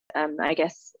I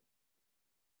guess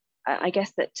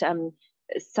that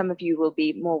some of you will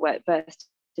be more versed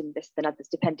in this than others,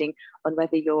 depending on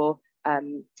whether you're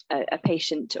a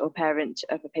patient or parent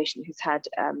of a patient who's had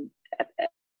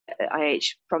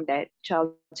IIH from their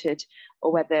childhood,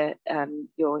 or whether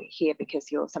you're here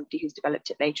because you're somebody who's developed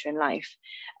it later in life.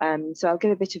 So I'll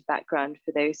give a bit of background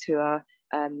for those who are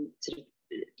sort of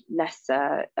less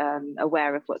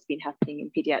aware of what's been happening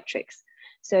in paediatrics.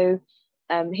 So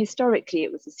historically,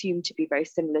 it was assumed to be very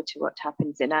similar to what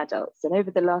happens in adults. And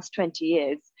over the last 20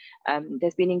 years,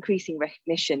 there's been increasing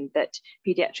recognition that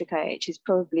paediatric IIH is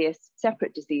probably a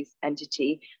separate disease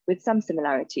entity with some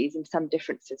similarities and some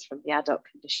differences from the adult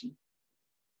condition.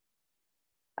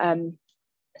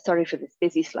 Sorry for this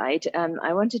busy slide.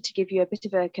 I wanted to give you a bit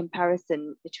of a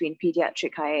comparison between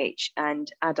paediatric IIH and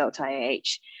adult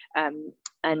IIH.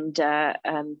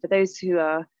 For those who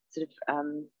are sort of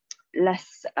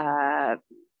less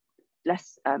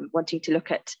wanting to look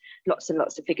at lots and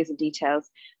lots of figures and details,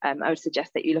 I would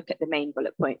suggest that you look at the main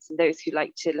bullet points. And those who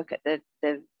like to look at the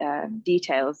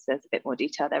details, there's a bit more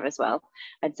detail there as well,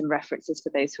 and some references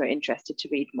for those who are interested to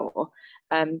read more.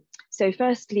 So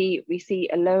firstly, we see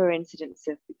a lower incidence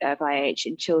of IIH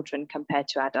in children compared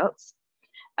to adults.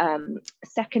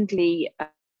 Secondly,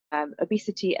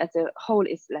 obesity as a whole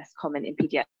is less common in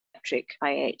paediatric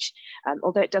IIH,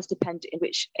 although it does depend in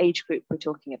which age group we're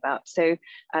talking about. So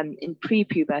in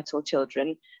prepubertal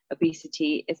children,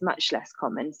 obesity is much less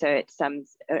common. So it's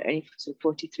only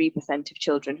 43% of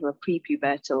children who are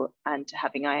prepubertal and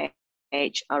having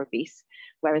IIH are obese,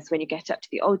 whereas when you get up to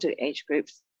the older age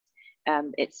groups,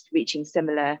 it's reaching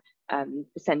similar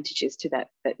percentages to that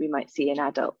we might see in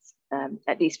adults,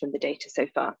 at least from the data so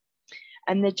far.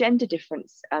 And the gender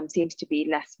difference seems to be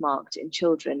less marked in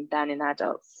children than in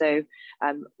adults. So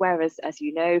whereas, as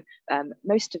you know,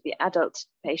 most of the adult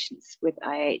patients with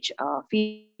IIH are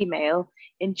female,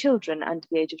 in children under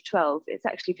the age of 12, it's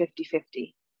actually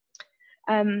 50-50.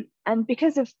 And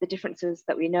because of the differences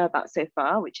that we know about so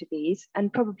far, which are these,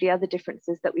 and probably other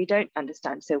differences that we don't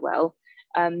understand so well,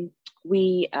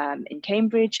 we in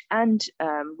Cambridge and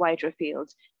wider afield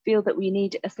feel that we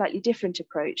need a slightly different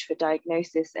approach for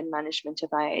diagnosis and management of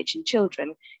IIH in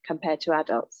children compared to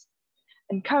adults.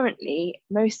 And currently,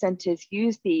 most centres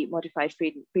use the modified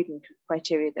Friedman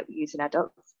criteria that we use in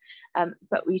adults,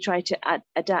 but we try to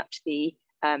adapt the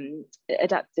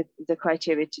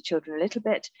criteria to children a little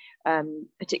bit,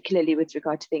 particularly with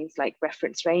regard to things like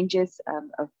reference ranges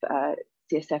of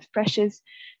CSF pressures,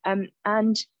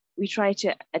 and we try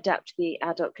to adapt the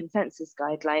adult consensus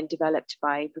guideline developed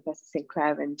by Professor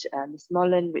Sinclair and Ms.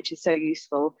 Mollen, which is so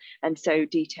useful and so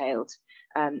detailed,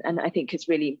 and I think has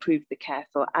really improved the care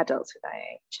for adults with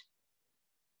IIH.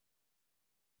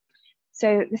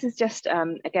 So this is just,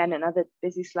 again, another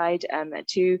busy slide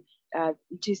to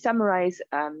summarise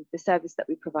the service that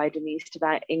we provide in the east of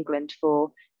England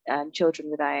for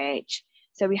children with IIH.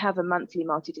 So we have a monthly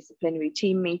multidisciplinary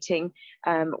team meeting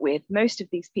with most of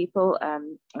these people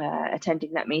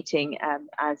attending that meeting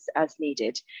as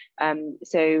needed.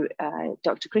 So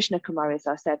Dr. Krishna Kumar is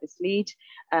our service lead,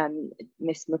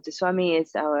 Ms. Muthuswamy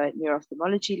is our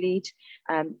neuro-ophthalmology lead,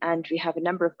 and we have a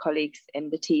number of colleagues in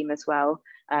the team as well.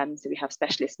 So we have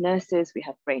specialist nurses, we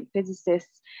have brain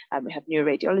physicists, we have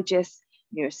neuroradiologists,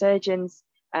 neurosurgeons,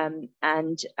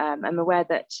 and I'm aware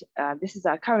that this is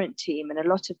our current team, and a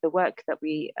lot of the work that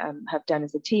we have done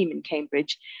as a team in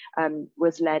Cambridge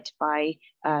was led by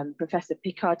Professor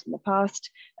Pickard in the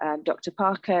past, Dr.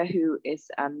 Parker, who is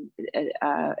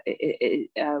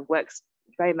works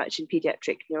very much in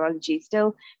paediatric neurology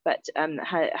still, but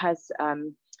has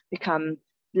become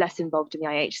less involved in the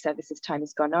IIH service as time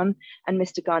has gone on, and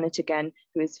Mr. Garnett again,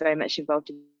 who is very much involved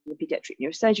in the paediatric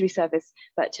neurosurgery service,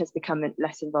 but has become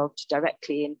less involved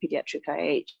directly in paediatric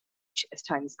IIH as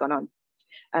time has gone on.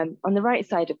 On the right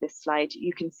side of this slide,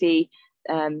 you can see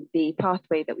the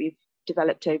pathway that we've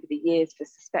developed over the years for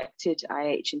suspected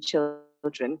IIH in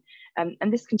children,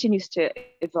 and this continues to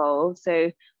evolve.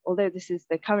 So although this is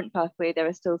the current pathway, there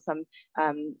are still some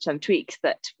tweaks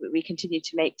that we continue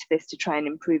to make to this to try and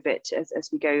improve it as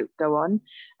we go on.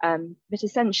 But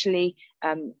essentially,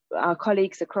 our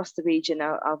colleagues across the region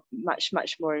are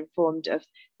much more informed of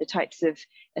the types of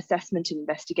assessment and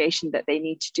investigation that they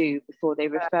need to do before they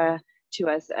refer to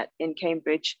us in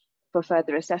Cambridge for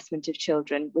further assessment of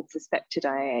children with suspected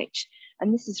IIH.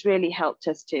 And this has really helped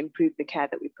us to improve the care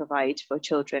that we provide for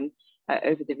children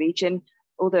over the region,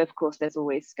 although of course there's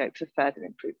always scope for further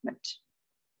improvement.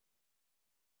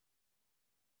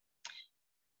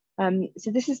 So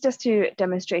this is just to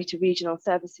demonstrate a regional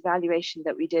service evaluation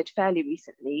that we did fairly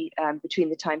recently between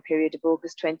the time period of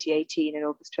August 2018 and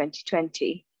August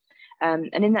 2020.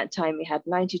 And in that time, we had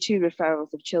 92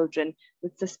 referrals of children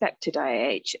with suspected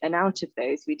IIH. And out of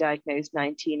those, we diagnosed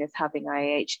 19 as having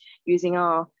IIH using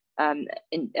our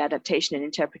adaptation and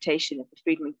interpretation of the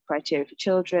Friedman criteria for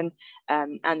children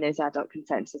and those adult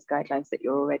consensus guidelines that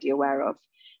you're already aware of.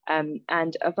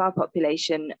 And of our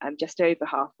population, just over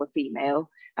half were female.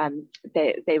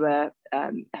 They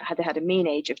had a mean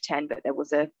age of 10, but there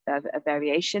was a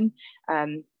variation.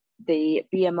 The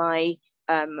BMI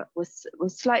was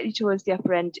slightly towards the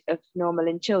upper end of normal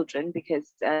in children,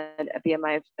 because a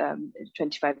BMI of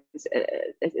 25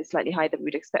 is slightly higher than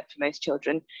we'd expect for most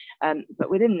children. But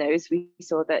within those, we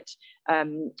saw that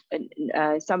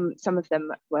some of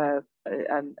them were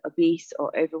obese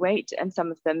or overweight, and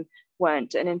some of them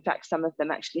weren't. And in fact, some of them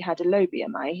actually had a low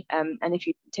BMI. And if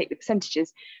you take the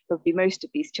percentages, probably most of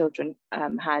these children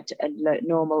had a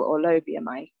normal or low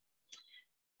BMI.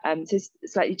 So it's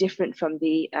slightly different from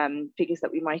the figures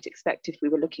that we might expect if we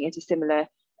were looking at a similar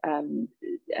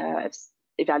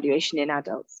evaluation in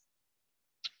adults.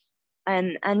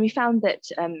 And we found that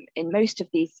in most of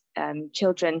these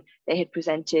children, they had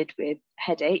presented with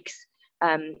headaches.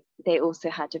 They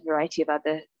also had a variety of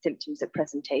other symptoms of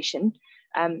presentation,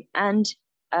 and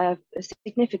a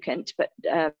significant but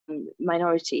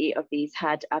minority of these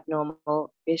had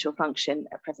abnormal visual function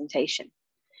presentation.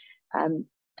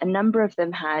 A number of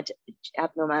them had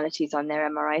abnormalities on their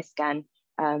MRI scan,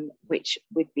 which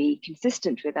would be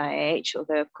consistent with IIH,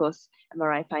 although of course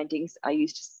MRI findings are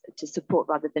used to support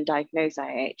rather than diagnose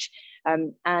IIH.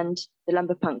 And the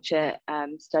lumbar puncture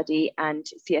study and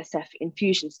CSF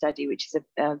infusion study, which is,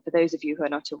 for those of you who are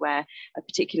not aware, a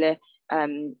particular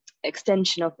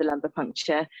extension of the lumbar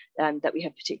puncture that we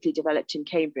have particularly developed in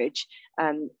Cambridge,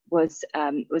 was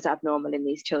abnormal in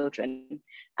these children.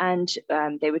 And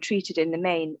they were treated in the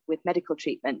main with medical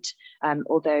treatment,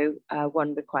 although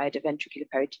one required a ventricular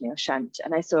peritoneal shunt.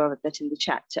 And I saw that in the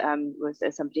chat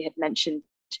somebody had mentioned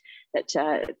that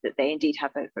they indeed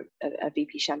have a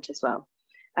VP shunt as well.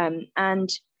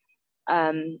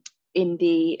 In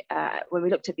the when we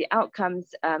looked at the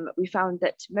outcomes, we found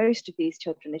that most of these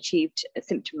children achieved a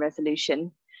symptom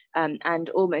resolution, and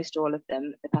almost all of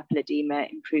them, the papilledema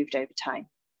improved over time.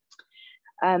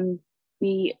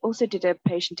 We also did a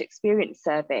patient experience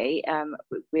survey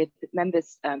with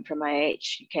members from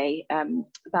IIH UK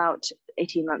about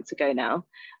 18 months ago now,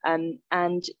 and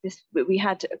we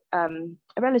had a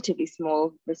relatively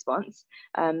small response,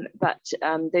 but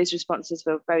those responses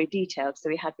were very detailed. So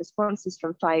we had responses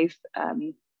from five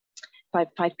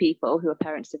people who are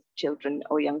parents of children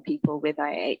or young people with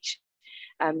IIH,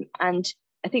 and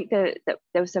I think that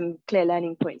there were some clear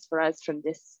learning points for us from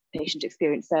this patient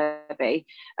experience survey,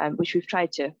 which we've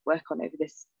tried to work on over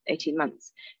this 18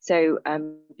 months. So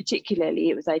particularly,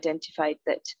 it was identified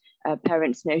that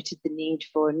parents noted the need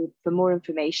for more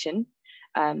information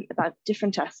about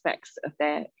different aspects of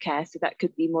their care. So that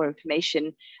could be more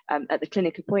information at the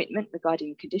clinic appointment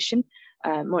regarding condition,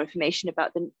 more information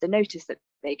about the notice that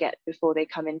they get before they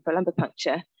come in for lumbar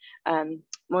puncture,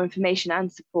 more information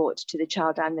and support to the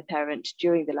child and the parent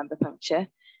during the lumbar puncture,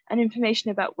 and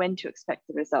information about when to expect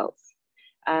the results.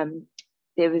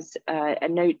 There was a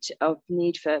note of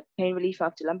need for pain relief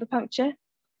after lumbar puncture,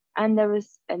 and there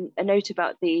was a note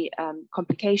about the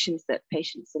complications that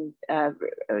patients and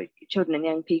children and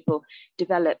young people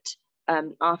developed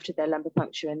after their lumbar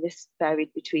puncture, and this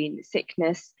varied between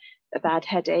sickness, a bad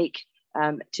headache,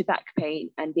 to back pain,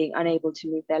 and being unable to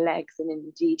move their legs, and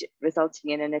indeed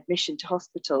resulting in an admission to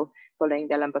hospital following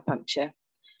their lumbar puncture.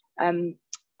 And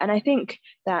I think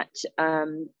that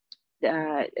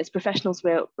as professionals,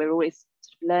 we're always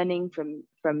learning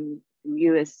from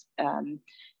you as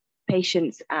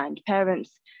patients and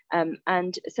parents,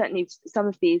 and certainly some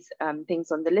of these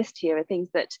things on the list here are things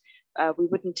that we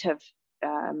wouldn't have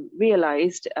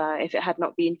realized if it had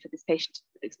not been for this patient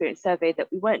experience survey that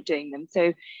we weren't doing them.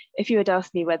 So if you had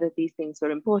asked me whether these things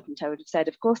were important, I would have said,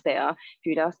 of course they are. If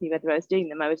you'd asked me whether I was doing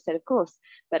them, I would have said, of course.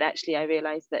 But actually, I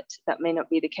realized that that may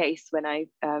not be the case when I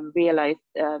realized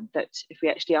that if we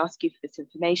actually ask you for this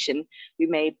information, we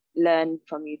may learn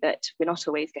from you that we're not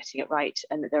always getting it right,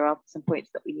 and that there are some points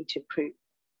that we need to improve.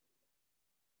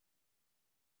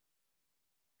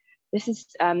 This is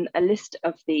a list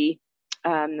of the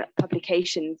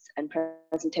publications and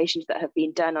presentations that have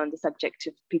been done on the subject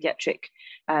of pediatric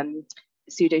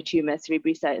pseudotumor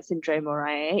cerebri syndrome, or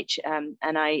IIH, and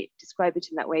I describe it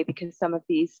in that way because some of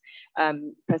these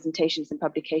presentations and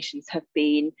publications have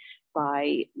been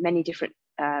by many different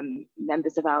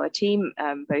members of our team,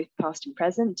 both past and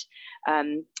present.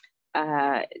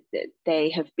 they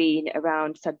have been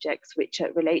around subjects which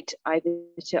relate either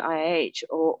to IIH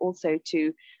or also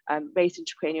to raised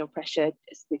intracranial pressure,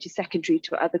 which is secondary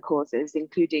to other causes,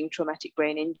 including traumatic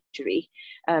brain injury.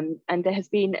 And there has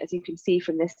been, as you can see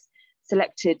from this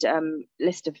selected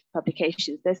list of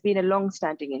publications, there's been a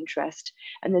long-standing interest,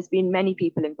 and there's been many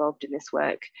people involved in this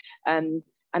work. And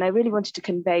I really wanted to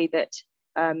convey that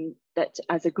that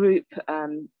as a group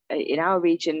in our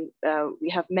region, we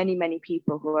have many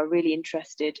people who are really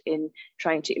interested in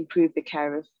trying to improve the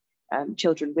care of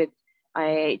children with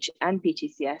IIH and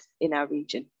PTCS in our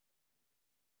region.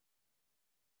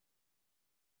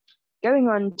 Going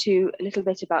on to a little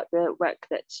bit about the work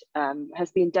that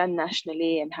has been done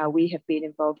nationally and how we have been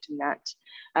involved in that.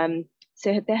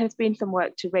 So there has been some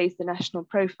work to raise the national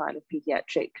profile of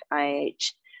paediatric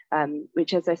IIH,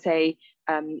 which, as I say,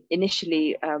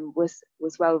 initially was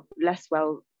less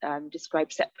well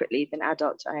described separately than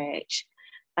adult IIH.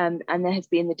 And there has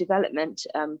been the development,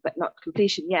 but not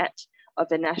completion yet, of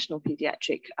the National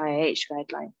Paediatric IIH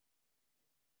guideline.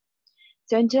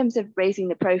 So in terms of raising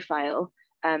the profile,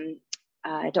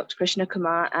 Dr. Krishna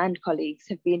Kumar and colleagues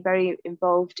have been very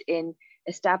involved in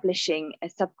establishing a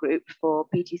subgroup for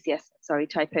PTCS, sorry,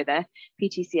 typo there,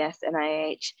 PTCS and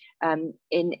IIH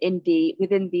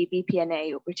within the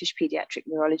BPNA, or British Paediatric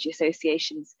Neurology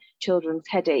Association's Children's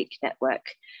Headache Network.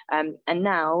 And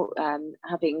now,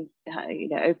 having,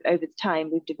 over time,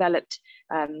 we've developed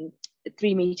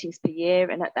 3 meetings per year,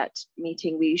 and at that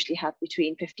meeting we usually have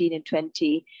between 15 and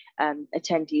 20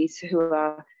 attendees who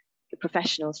are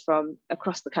professionals from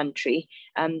across the country.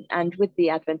 And with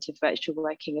the advent of virtual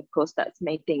working, of course, that's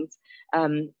made things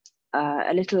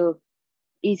a little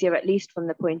easier, at least from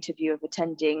the point of view of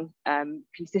attending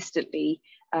consistently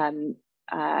and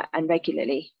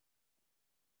regularly.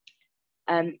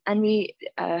 And we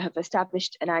have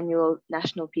established an annual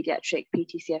National Paediatric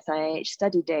PTCS IIH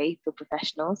Study Day for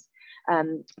professionals,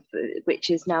 which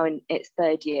is now in its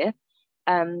 3rd year.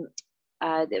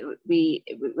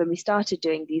 When we started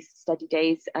doing these study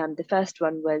days, the first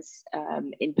one was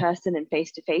in person and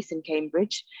face-to-face in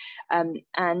Cambridge,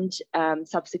 and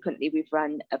subsequently we've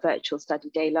run a virtual study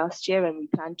day last year, and we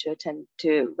plan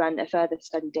to run a further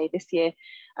study day this year,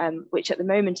 which at the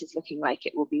moment is looking like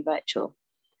it will be virtual.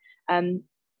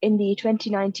 In the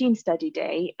 2019 study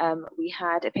day, we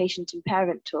had a patient and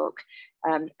parent talk,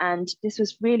 and this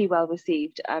was really well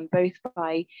received, both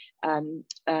by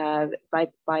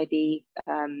the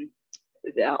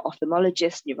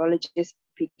ophthalmologists, neurologists,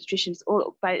 pediatricians,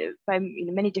 all by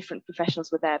many different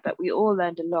professionals were there, but we all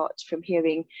learned a lot from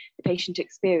hearing the patient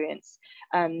experience.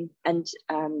 And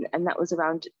that was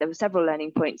around, there were several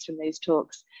learning points from those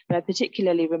talks, but I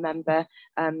particularly remember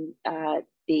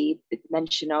the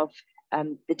mention of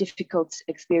the difficult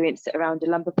experience around a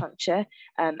lumbar puncture,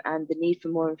 and the need for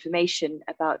more information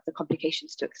about the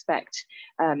complications to expect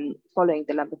following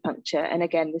the lumbar puncture. And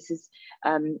again, this is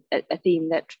a theme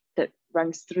that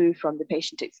runs through from the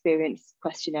patient experience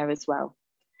questionnaire as well.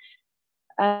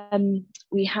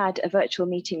 We had a virtual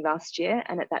meeting last year,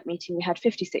 and at that meeting we had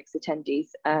 56 attendees,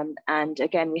 and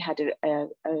again we had a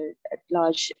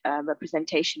large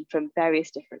representation from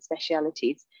various different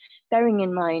specialities, bearing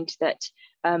in mind that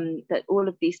that all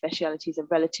of these specialities are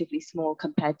relatively small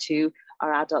compared to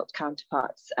our adult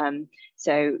counterparts.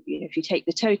 So if you take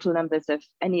the total numbers of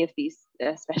any of these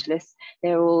specialists,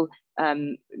 they're all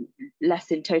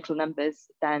less in total numbers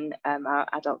than our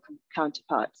adult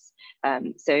counterparts.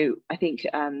 So I think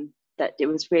that it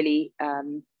was really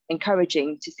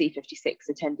encouraging to see 56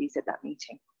 attendees at that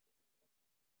meeting.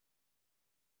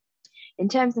 In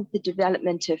terms of the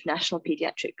development of national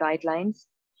paediatric guidelines,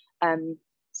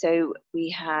 so we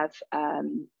have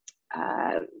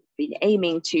been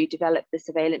aiming to develop the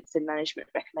surveillance and management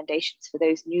recommendations for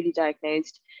those newly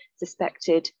diagnosed,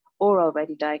 suspected, or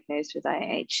already diagnosed with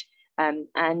IIH.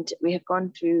 And we have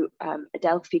gone through a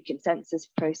Delphi consensus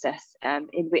process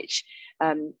in which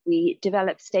we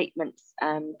develop statements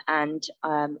and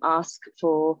ask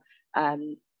for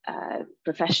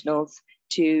professionals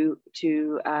to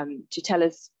tell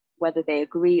us whether they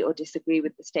agree or disagree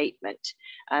with the statement.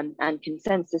 And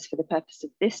consensus for the purpose of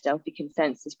this Delphi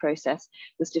consensus process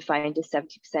was defined as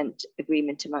 70%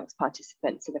 agreement amongst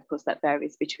participants. And of course that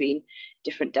varies between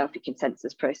different Delphi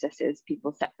consensus processes.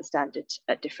 People set the standard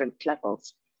at different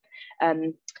levels.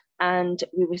 And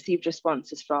we received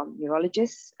responses from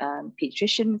neurologists,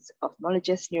 pediatricians,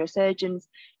 ophthalmologists, neurosurgeons,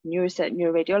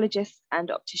 neuroradiologists, and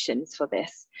opticians for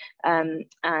this,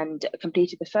 and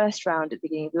completed the first round at the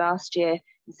beginning of last year,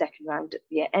 the second round at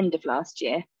the end of last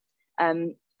year.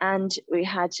 And we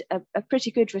had a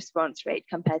pretty good response rate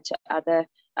compared to other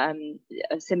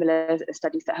similar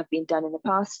studies that have been done in the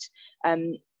past.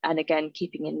 And again,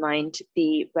 keeping in mind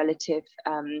the relative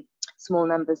small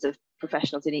numbers of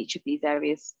professionals in each of these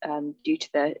areas due to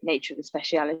the nature of the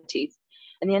specialities.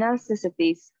 And the analysis of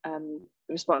these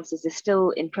responses is still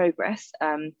in progress.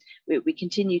 We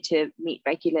continue to meet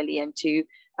regularly and to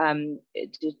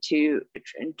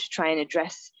try and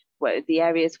address the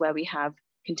areas where we have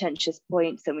contentious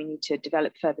points and we need to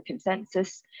develop further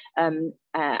consensus, and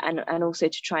also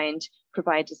to try and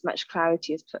provide as much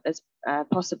clarity as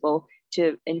possible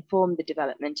to inform the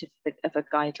development of a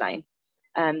guideline.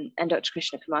 And Dr.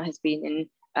 Krishna Kumar has been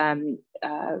in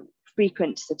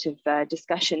frequent sort of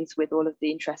discussions with all of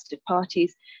the interested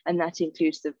parties, and that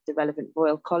includes the relevant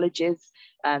royal colleges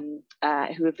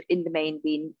who have in the main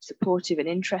been supportive and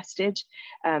interested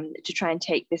to try and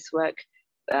take this work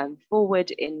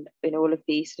forward in all of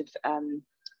these sort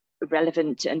of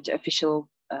relevant and official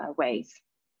ways.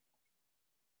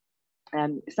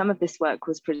 Some of this work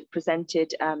was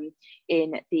presented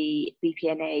in the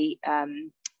BPNA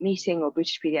meeting, or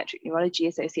British Paediatric Neurology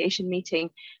Association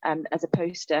meeting, as a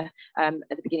poster at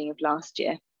the beginning of last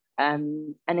year.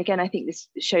 And again, I think this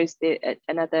shows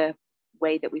another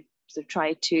way that we've sort of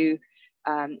tried to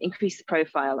increase the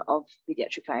profile of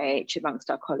Paediatric IIH amongst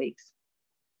our colleagues.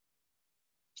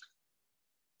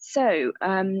 So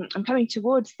I'm coming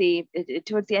towards the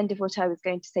end of what I was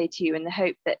going to say to you, in the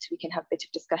hope that we can have a bit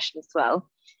of discussion as well.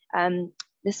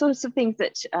 The sorts of things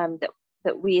that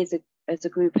we as a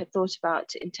group had thought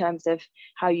about in terms of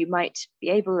how you might be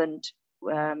able and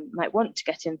might want to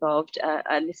get involved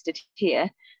are listed here,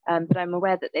 but I'm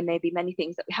aware that there may be many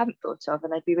things that we haven't thought of,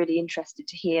 and I'd be really interested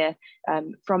to hear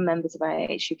from members of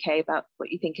IIH UK about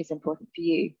what you think is important for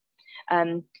you.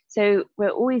 So we're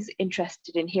always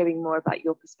interested in hearing more about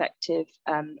your perspective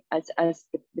as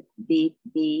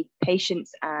the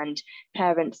patients and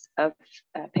parents of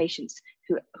patients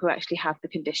who actually have the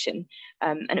condition.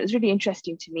 And it was really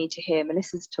interesting to me to hear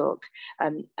Melissa's talk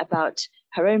about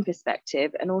her own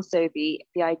perspective, and also the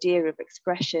idea of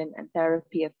expression and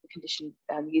therapy of the condition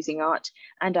using art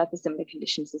and other similar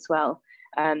conditions as well.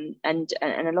 And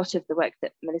a lot of the work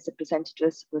that Melissa presented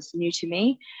was new to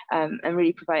me, and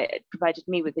really provided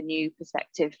me with a new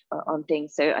perspective on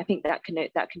things. So I think that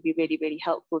can be really, really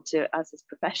helpful to us as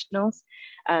professionals.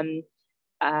 And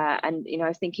I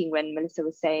was thinking when Melissa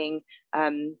was saying I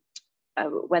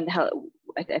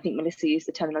think Melissa used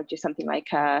the terminology something like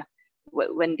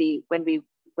when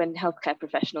healthcare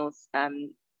professionals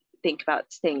think about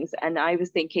things, and I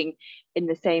was thinking in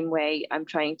the same way. I'm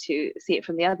trying to see it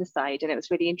from the other side, and it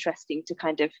was really interesting to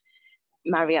kind of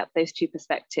marry up those two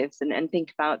perspectives and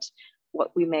think about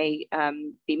what we may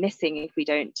be missing if we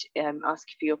don't ask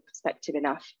for your perspective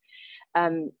enough.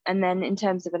 And then in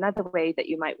terms of another way that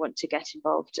you might want to get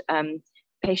involved,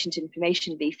 patient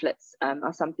information leaflets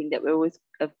are something that we're always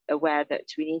aware that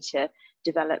we need to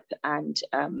develop and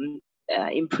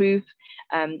improve.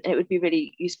 And it would be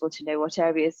really useful to know what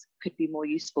areas could be more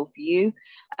useful for you.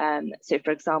 So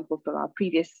for example, from our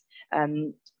previous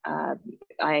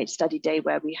IIH study day,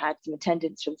 where we had some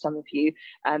attendance from some of you,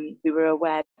 we were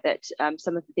aware that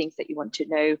some of the things that you want to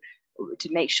know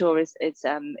to make sure is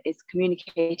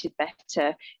communicated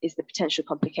better is the potential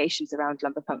complications around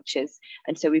lumbar punctures.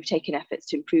 And so we've taken efforts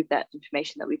to improve that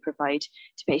information that we provide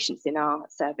to patients in our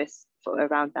service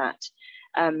around that.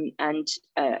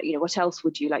 What else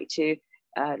would you like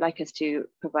us to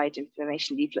provide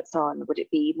information leaflets on? Would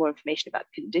it be more information about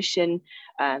the condition,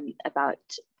 about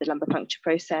the lumbar puncture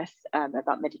process,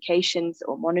 about medications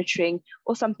or monitoring,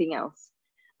 or something else?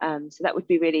 So that would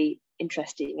be really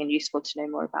interesting and useful to know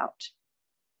more about.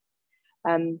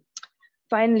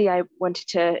 Finally, I wanted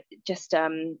to just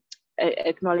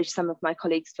acknowledge some of my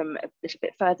colleagues from a little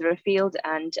bit further afield,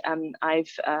 and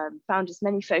I've found as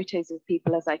many photos of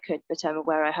people as I could, but I'm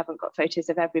aware I haven't got photos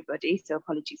of everybody, so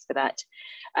apologies for that.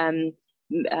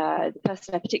 The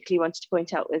person I particularly wanted to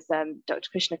point out was Dr.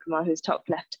 Krishna Kumar, who's top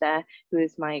left there, who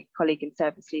is my colleague and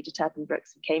service lead at Urban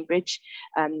Brooks in Cambridge.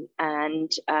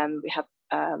 We have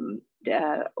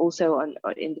also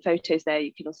in the photos there,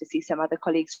 you can also see some other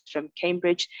colleagues from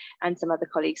Cambridge and some other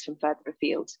colleagues from further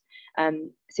afield.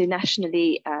 So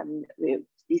nationally,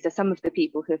 these are some of the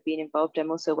people who have been involved.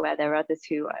 I'm also aware there are others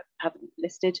who I haven't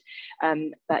listed,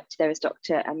 but there is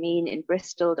Dr. Amin in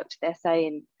Bristol, Dr. Desai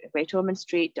in Great Ormond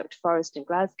Street, Dr. Forrest in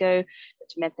Glasgow,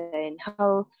 Dr. Mehta in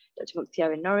Hull, Dr.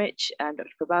 Mukhtiar in Norwich, Dr.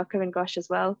 Prabhakar in Gosh as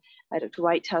well, Dr.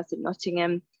 Whitehouse in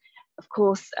Nottingham, Of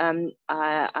course,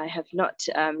 I have not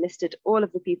listed all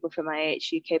of the people from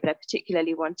IIH UK, but I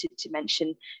particularly wanted to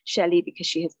mention Shelley because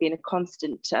she has been a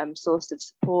constant source of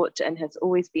support and has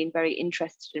always been very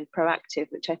interested and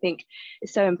proactive, which I think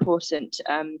is so important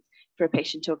for a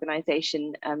patient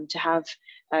organisation to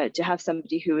have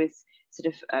somebody who is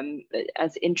sort of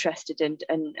as interested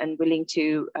and willing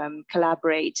to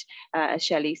collaborate as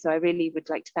Shelley. So I really would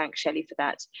like to thank Shelley for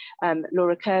that.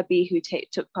 Laura Kirby, who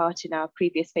took part in our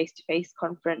previous face-to-face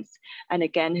conference, and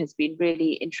again has been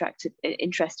really interested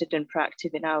and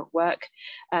proactive in our work.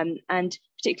 And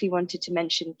particularly wanted to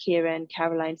mention Kira and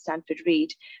Caroline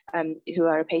Stanford-Reed, who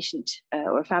are a patient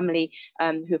or a family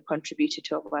who have contributed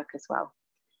to our work as well.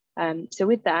 So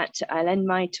with that, I'll end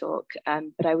my talk,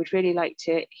 but I would really like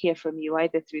to hear from you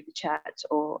either through the chat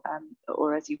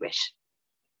or as you wish.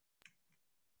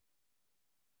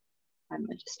 I'm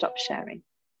going to stop sharing.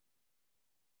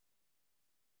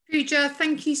 Poojah,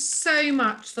 thank you so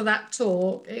much for that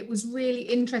talk. It was really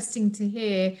interesting to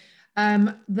hear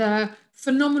the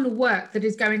phenomenal work that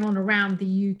is going on around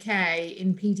the UK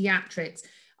in paediatrics.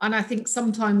 And I think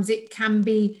sometimes it can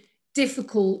be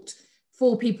difficult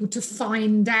for people to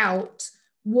find out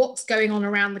what's going on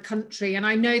around the country. And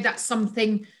I know that's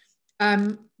something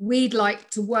we'd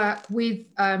like to work with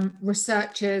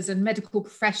researchers and medical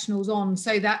professionals on,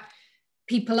 so that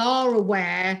people are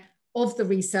aware of the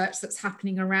research that's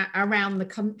happening around the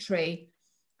country.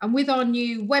 And with our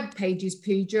new web pages,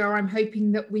 Poojah, I'm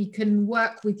hoping that we can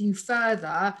work with you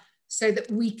further so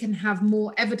that we can have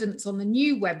more evidence on the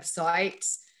new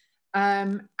websites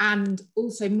and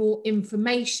also more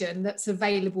information that's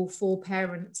available for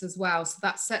parents as well. So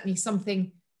that's certainly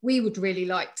something we would really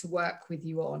like to work with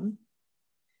you on.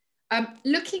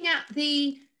 Looking at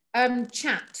the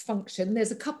chat function,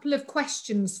 there's a couple of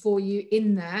questions for you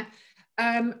in there.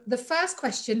 The first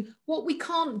question, what we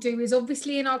can't do is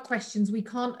obviously in our questions, we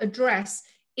can't address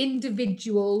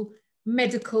individual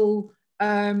medical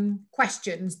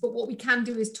questions, but what we can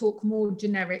do is talk more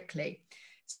generically.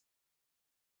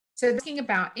 So thinking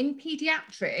about in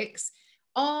paediatrics,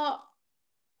 are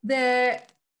there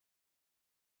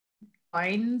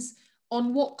lines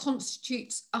on what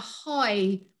constitutes a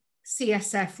high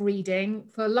CSF reading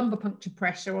for lumbar puncture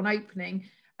pressure on opening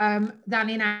than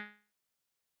in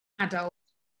adults?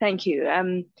 Thank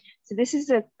you. So this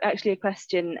is actually a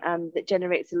question that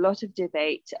generates a lot of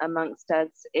debate amongst us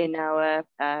in our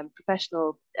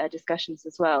professional discussions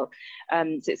as well.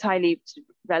 So it's highly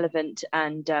relevant,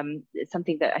 and it's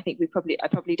something that I think I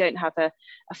probably don't have a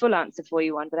full answer for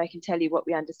you on, but I can tell you what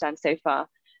we understand so far.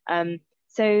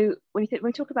 So when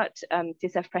we talk about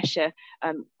CSF pressure,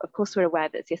 of course we're aware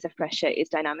that CSF pressure is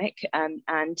dynamic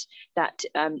and that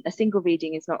a single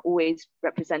reading is not always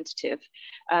representative.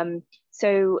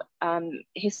 So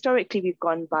historically we've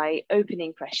gone by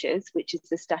opening pressures, which is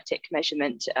the static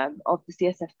measurement of the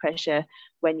CSF pressure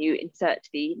when you insert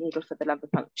the needle for the lumbar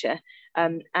puncture.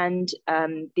 And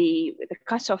the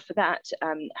cutoff for that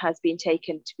has been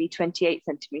taken to be 28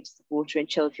 centimeters of water in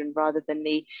children rather than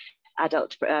the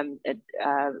adult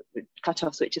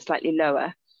cutoffs, which is slightly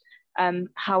lower.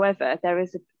 However, there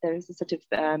is a sort of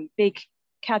big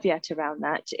caveat around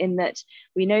that, in that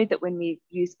we know that when we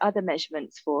use other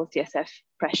measurements for CSF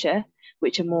pressure,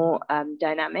 which are more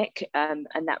dynamic, and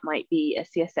that might be a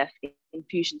CSF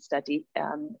infusion study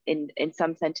in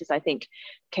some centres. I think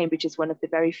Cambridge is one of the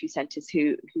very few centres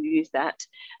who use that,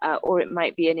 or it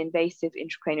might be an invasive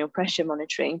intracranial pressure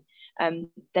monitoring.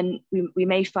 Then we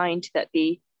may find that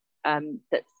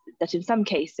that in some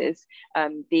cases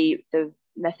the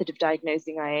method of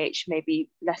diagnosing IIH may be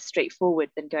less straightforward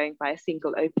than going by a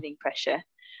single opening pressure,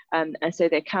 and so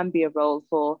there can be a role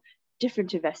for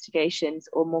different investigations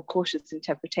or more cautious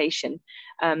interpretation.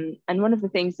 And one of the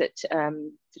things that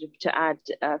sort of to add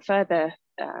further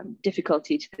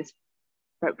difficulty to this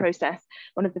process,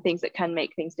 one of the things that can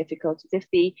make things difficult is if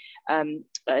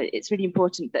it's really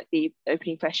important that the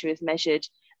opening pressure is measured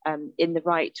in the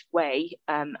right way,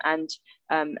 and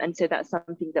so that's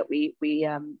something that we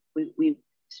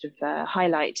sort of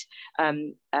highlight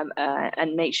and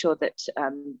make sure that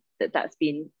that's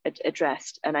been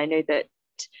addressed. And I know that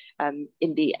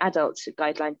in the adult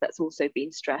guidelines that's also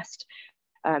been stressed.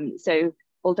 So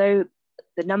although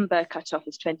the number cutoff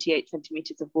is 28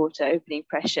 centimeters of water opening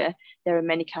pressure, there are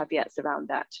many caveats around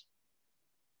that.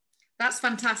 That's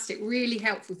fantastic, really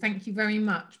helpful. Thank you very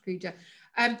much, Poojah.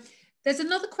 There's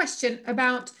another question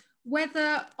about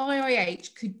whether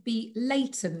IIH could be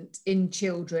latent in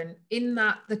children, in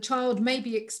that the child may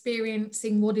be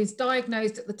experiencing what is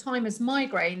diagnosed at the time as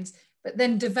migraines, but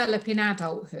then develop in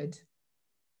adulthood.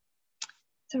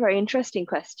 It's a very interesting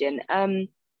question.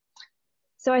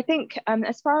 So I think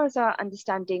as far as our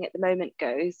understanding at the moment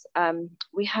goes,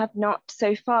 we have not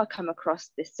so far come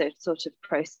across this sort of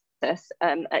process.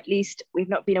 At least we've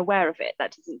not been aware of it.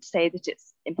 That doesn't say that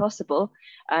it's impossible,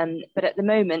 but at the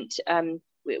moment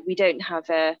we don't have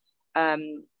a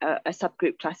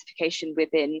subgroup classification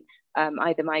within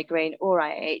either migraine or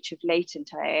IIH of latent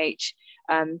IIH.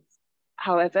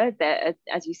 However,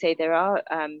 as you say, there are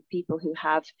people who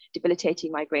have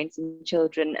debilitating migraines in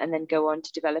children and then go on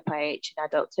to develop IIH in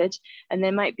adulthood. And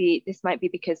this might be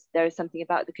because there is something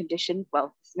about the condition.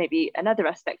 Well, this may be another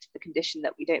aspect of the condition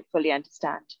that we don't fully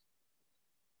understand.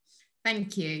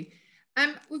 Thank you.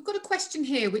 We've got a question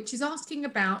here which is asking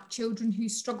about children who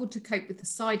struggle to cope with the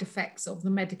side effects of the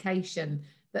medication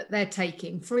that they're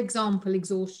taking, for example,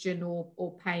 exhaustion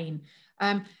or pain,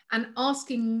 and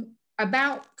asking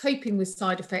about coping with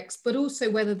side effects, but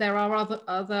also whether there are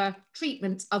other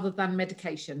treatments other than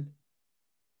medication.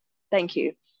 Thank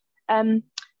you. I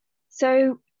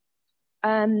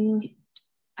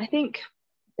think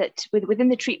that within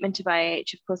the treatment of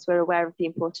IIH, of course, we're aware of the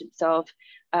importance of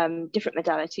different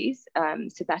modalities.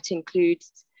 So that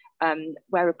includes,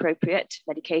 where appropriate,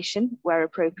 medication, where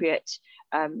appropriate,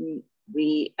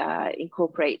 we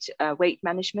incorporate weight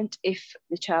management if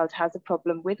the child has a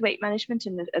problem with weight management.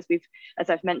 And as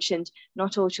I've mentioned,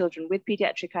 not all children with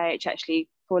pediatric IIH actually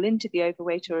fall into the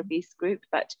overweight or obese group,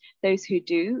 but those who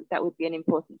do, that would be an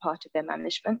important part of their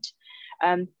management.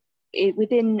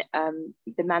 Within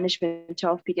the management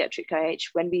of pediatric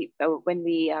IIH, when we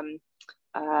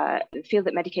feel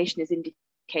that medication is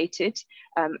indicated,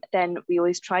 then we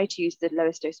always try to use the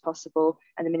lowest dose possible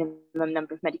and the minimum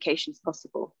number of medications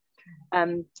possible.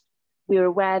 We are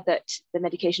aware that the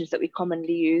medications that we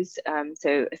commonly use,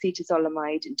 so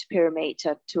acetazolamide and topiramate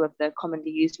are two of the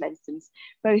commonly used medicines.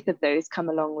 Both of those come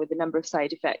along with a number of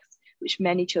side effects, which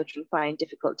many children find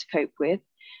difficult to cope with.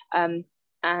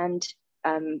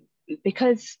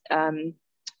 Because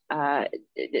that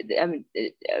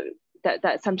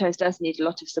sometimes does need a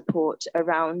lot of support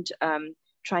around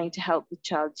trying to help the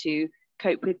child to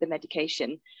cope with the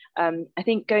medication. I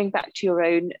think going back to your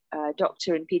own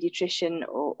doctor and pediatrician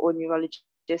or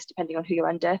neurologist, depending on who you're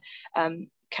under,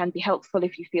 can be helpful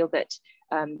if you feel that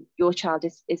your child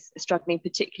is struggling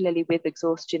particularly with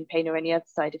exhaustion, pain, or any other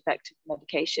side effect of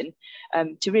medication,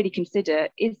 to really consider,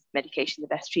 is medication the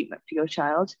best treatment for your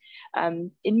child?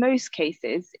 In most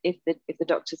cases, if the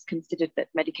doctor's considered that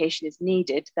medication is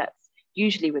needed, that's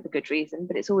usually with a good reason,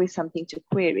 but it's always something to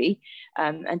query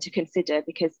and to consider,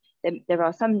 because there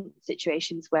are some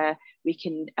situations where we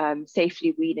can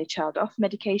safely wean a child off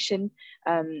medication,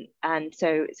 and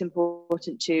so it's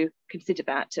important to consider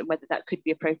that and whether that could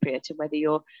be appropriate, and whether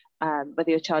your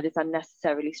child is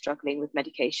unnecessarily struggling with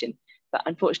medication. But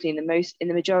unfortunately, in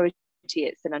the majority,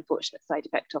 it's an unfortunate side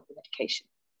effect of the medication.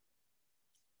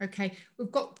 Okay,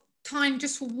 we've got time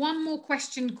just for one more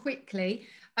question quickly,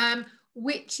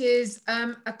 which is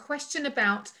a question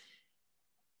about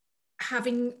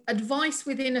having advice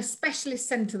within a specialist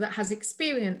centre that has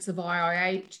experience of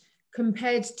IIH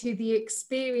compared to the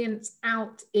experience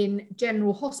out in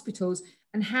general hospitals,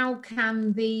 and how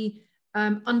can the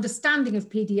understanding of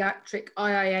paediatric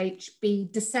IIH be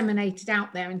disseminated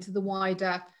out there into the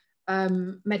wider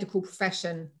medical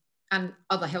profession and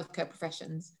other healthcare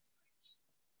professions?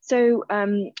 So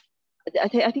I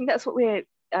think that's what we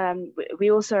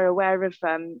also are aware of,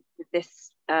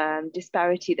 this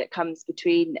disparity that comes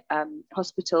between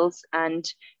hospitals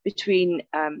and between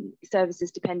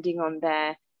services, depending on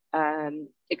their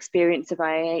experience of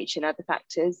IIH and other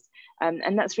factors.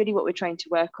 And that's really what we're trying to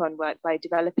work on by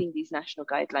developing these national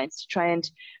guidelines, to try and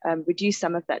reduce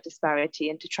some of that disparity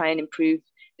and to try and improve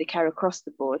the care across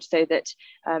the board, so that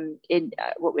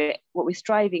what we're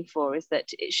striving for is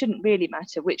that it shouldn't really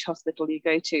matter which hospital you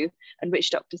go to and which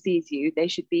doctor sees you. They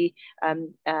should be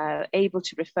able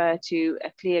to refer to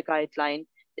a clear guideline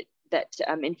that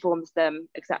informs them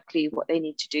exactly what they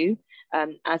need to do,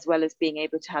 as well as being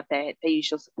able to have their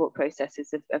usual support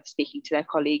processes of speaking to their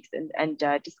colleagues and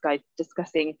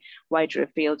discussing wider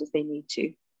afield as they need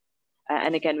to.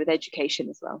 And again, with education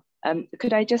as well.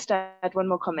 Could I just add one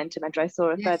more comment, Amanda? I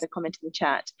saw a further comment in the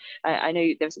chat. I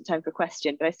know there wasn't time for a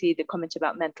question, but I see the comment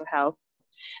about mental health.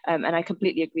 And I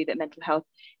completely agree that mental health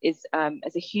is a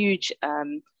huge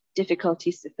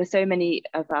difficulty for so many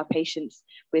of our patients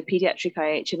with pediatric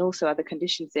IIH and also other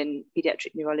conditions in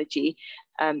pediatric neurology.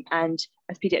 And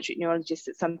as pediatric neurologists,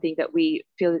 it's something that we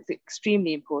feel is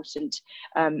extremely important,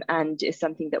 and is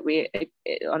something that we're,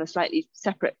 on a slightly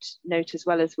separate note as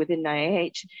well as within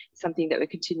IIH, something that we're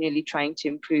continually trying to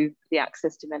improve the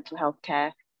access to mental health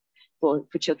care for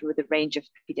children with a range of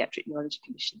pediatric neurology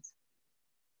conditions.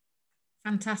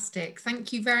 Fantastic.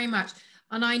 Thank you very much.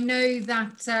 And I know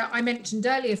that I mentioned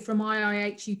earlier from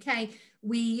IIH UK,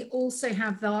 we also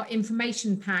have our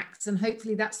information packs, and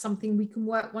hopefully that's something we can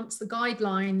work once the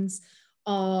guidelines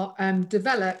are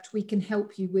developed, we can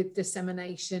help you with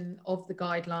dissemination of the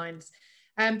guidelines.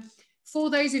 For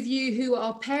those of you who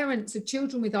are parents of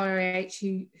children with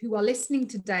IIH who are listening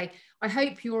today, I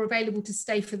hope you're available to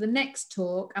stay for the next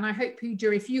talk. And I hope,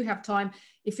 Poojah, if you have time,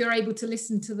 if you're able to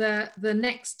listen to the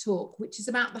next talk, which is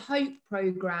about the HOPE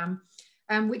programme,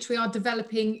 which we are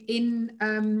developing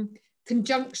in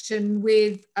conjunction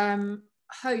with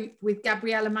HOPE, with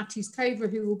Gabriella Matthews-Cover,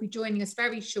 who will be joining us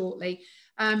very shortly.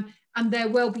 And there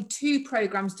will be 2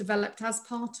 programmes developed as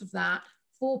part of that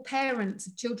for parents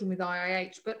of children with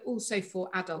IIH, but also for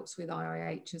adults with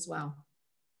IIH as well.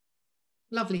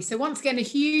 Lovely. So once again, a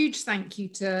huge thank you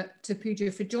to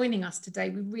Poojah for joining us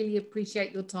today. We really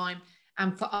appreciate your time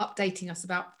and for updating us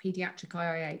about paediatric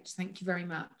IIH. Thank you very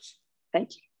much.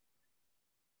 Thank you.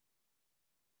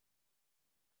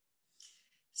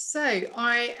 So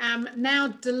I am now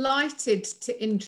delighted to introduce